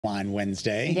On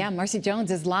Wednesday. Yeah, Marcy Jones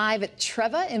is live at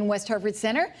Treva in West Hartford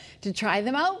Center to try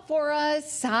them out for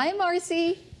us. Hi,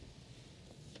 Marcy.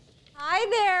 Hi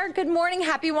there. Good morning.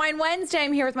 Happy Wine Wednesday.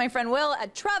 I'm here with my friend Will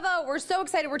at Treva. We're so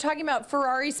excited. We're talking about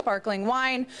Ferrari sparkling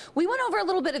wine. We went over a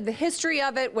little bit of the history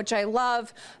of it, which I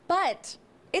love, but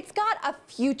it's got a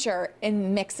future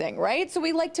in mixing, right? So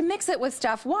we like to mix it with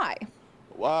stuff. Why?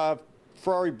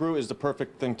 Ferrari Brut is the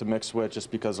perfect thing to mix with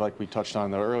just because, like we touched on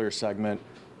in the earlier segment,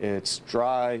 it's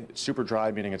dry, it's super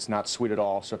dry, meaning it's not sweet at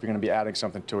all. So if you're going to be adding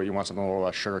something to it, you want something a little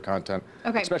less sugar content.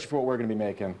 Okay. Especially for what we're going to be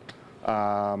making.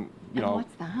 You know,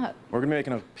 what's that? We're going to be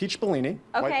making a peach Bellini,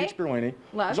 white peach Bellini.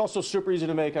 Love. It's also super easy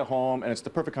to make at home, and it's the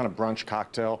perfect kind of brunch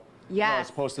cocktail. Yes. You know, as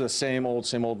opposed to the same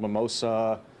old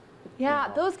mimosa. Yeah, You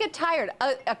know. those get tired.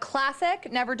 A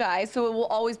classic never dies, so it will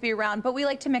always be around, but we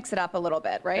like to mix it up a little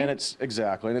bit, right? And it's,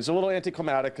 exactly, and it's a little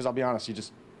anticlimactic because I'll be honest, you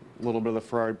just, a little bit of the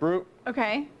Ferrari Brut.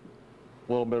 Okay.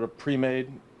 A little bit of pre-made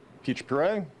peach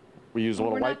puree. We use a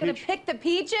little white peach. We're not going to pick the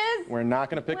peaches? We're not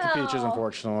going to pick the peaches,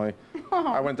 unfortunately.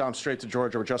 I went down straight to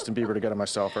Georgia with Justin Bieber to get it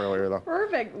myself earlier, though.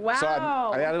 Perfect. Wow. So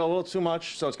I added a little too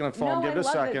much, so it's going to foam. Give it a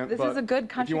second. This is a good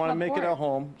country If you want to club make it pour. at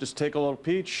home, just take a little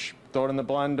peach, throw it in the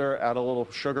blender, add a little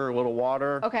sugar, a little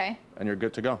water. Okay. And you're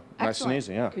good to go. Nice and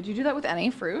easy, yeah. Could you do that with any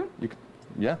fruit? You could,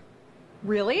 yeah.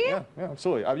 Really? Yeah,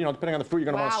 absolutely. You know, depending on the fruit,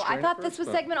 you're going to want to strain I thought it this first,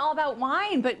 was segment all about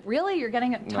wine, but really, you're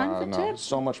getting tons of tips.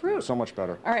 So much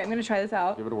better. All right, I'm going to try this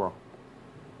out. Give it a whirl.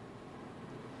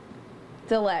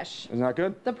 Delish. Isn't that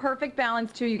good? The perfect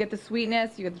balance, too. You get the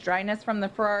sweetness, you get the dryness from the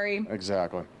Ferrari.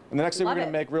 Exactly. And the next thing we're going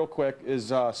to make real quick is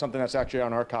something that's actually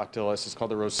on our cocktail list. It's called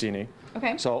the Rossini.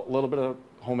 Okay. So a little bit of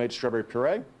homemade strawberry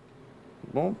puree.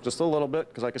 Well, just a little bit,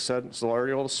 because like I said, it's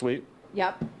already a little sweet.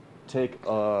 Yep.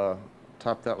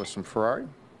 Top that with some Ferrari.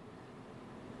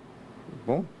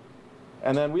 Boom.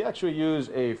 And then we actually use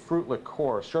a fruit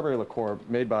liqueur, strawberry liqueur,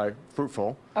 made by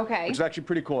Fruitful. Okay. Which is actually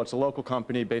pretty cool. It's a local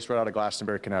company based right out of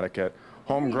Glastonbury, Connecticut.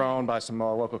 Homegrown by some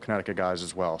local Connecticut guys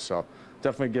as well. So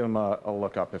definitely give them a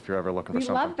look up if you're ever looking for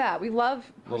something. We love that. We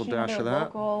love little pushing dash other of that.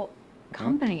 local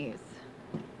companies.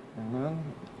 And then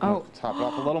top it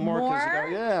off a little more. More?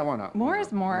 Yeah, why not? More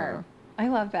is more. I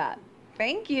love that.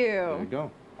 Thank you. There you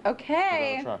go.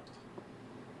 Okay.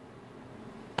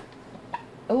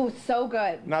 Oh, so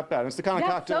good. Not bad. It's the kind of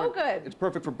cocktail. So good. It's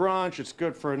perfect for brunch. It's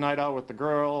good for a night out with the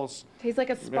girls. Tastes like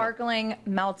a sparkling,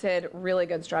 melted, really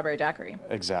good strawberry daiquiri.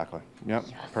 Exactly. Yep.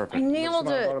 Yes. Perfect. I nailed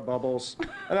it. A lot of bubbles.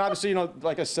 And obviously, you know,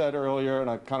 like I said earlier, and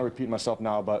I kind of repeat myself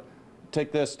now, but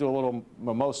take this, do a little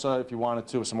mimosa if you wanted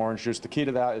to with some orange juice. The key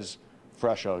to that is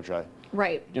fresh OJ.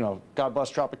 Right. You know, God bless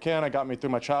Tropicana, got me through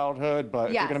my childhood,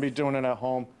 but if you're going to be doing it at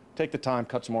home, take the time,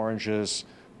 cut some oranges,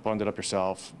 blend it up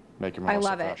yourself, make your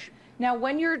mimosa fresh. It. Now,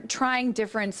 when you're trying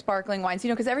different sparkling wines, you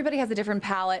know, because everybody has a different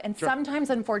palate, and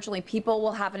sometimes, unfortunately, people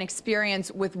will have an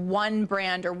experience with one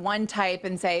brand or one type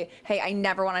and say, hey, I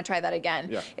never want to try that again.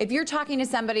 Yeah. If you're talking to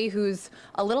somebody who's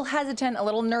a little hesitant, a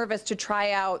little nervous to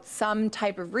try out some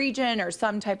type of region or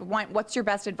some type of wine, what's your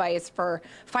best advice for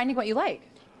finding what you like?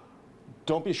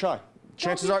 Don't be shy.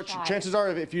 Chances are,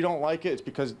 if you don't like it, it's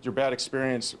because your bad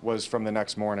experience was from the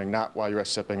next morning, not while you were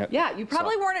sipping it. Yeah, you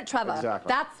probably weren't at Treva. Exactly.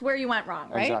 That's where you went wrong,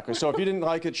 right? Exactly. So if you didn't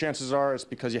like it, chances are it's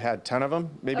because you had 10 of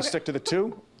them. Maybe stick to the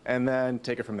 2, and then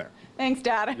take it from there. Thanks,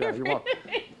 Dad. Yeah, you're welcome.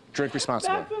 Drink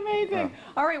responsibly. That's amazing.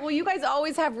 All right, well, you guys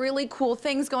always have really cool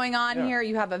things going on here.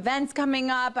 You have events coming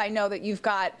up. I know that you've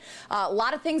got a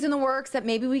lot of things in the works that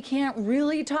maybe we can't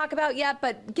really talk about yet,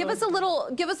 but give us a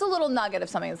little nugget of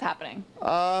something that's happening.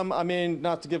 I mean,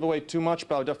 not to give away too much,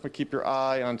 but I'll definitely keep your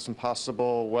eye on some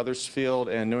possible Wethersfield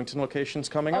and Newington locations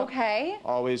coming up. Okay.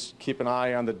 Always keep an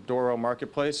eye on the Doro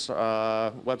Marketplace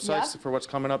websites for what's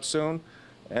coming up soon.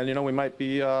 And, you know, we might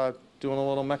be doing a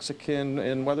little Mexican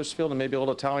in Wethersfield and maybe a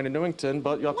little Italian in Newington,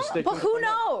 but you'll have to stay tuned. But who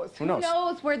knows? Who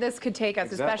knows where this could take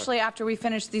us, especially after we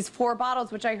finish these 4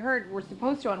 bottles, which I heard we're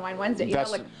supposed to on Wine Wednesday. You know,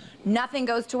 like, nothing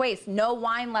goes to waste. No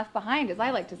wine left behind, as I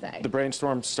like to say. The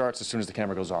brainstorm starts as soon as the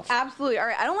camera goes off. Absolutely. All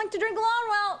right, I don't like to drink alone.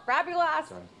 Well, grab your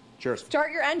glass. Okay. Cheers.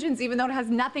 Start your engines, even though it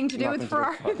has nothing to do with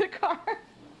Ferrari, the car.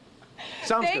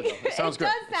 Sounds good. Sounds good.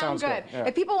 It does sound good. Yeah.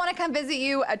 If people want to come visit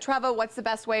you at Treva, what's the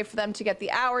best way for them to get the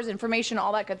hours, information,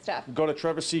 all that good stuff? Go to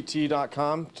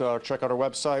trevact.com to check out our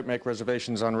website, make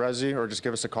reservations on Resi, or just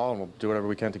give us a call and we'll do whatever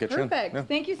we can to get you in. Perfect.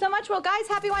 Thank you so much. Well, guys,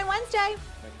 happy Wine Wednesday.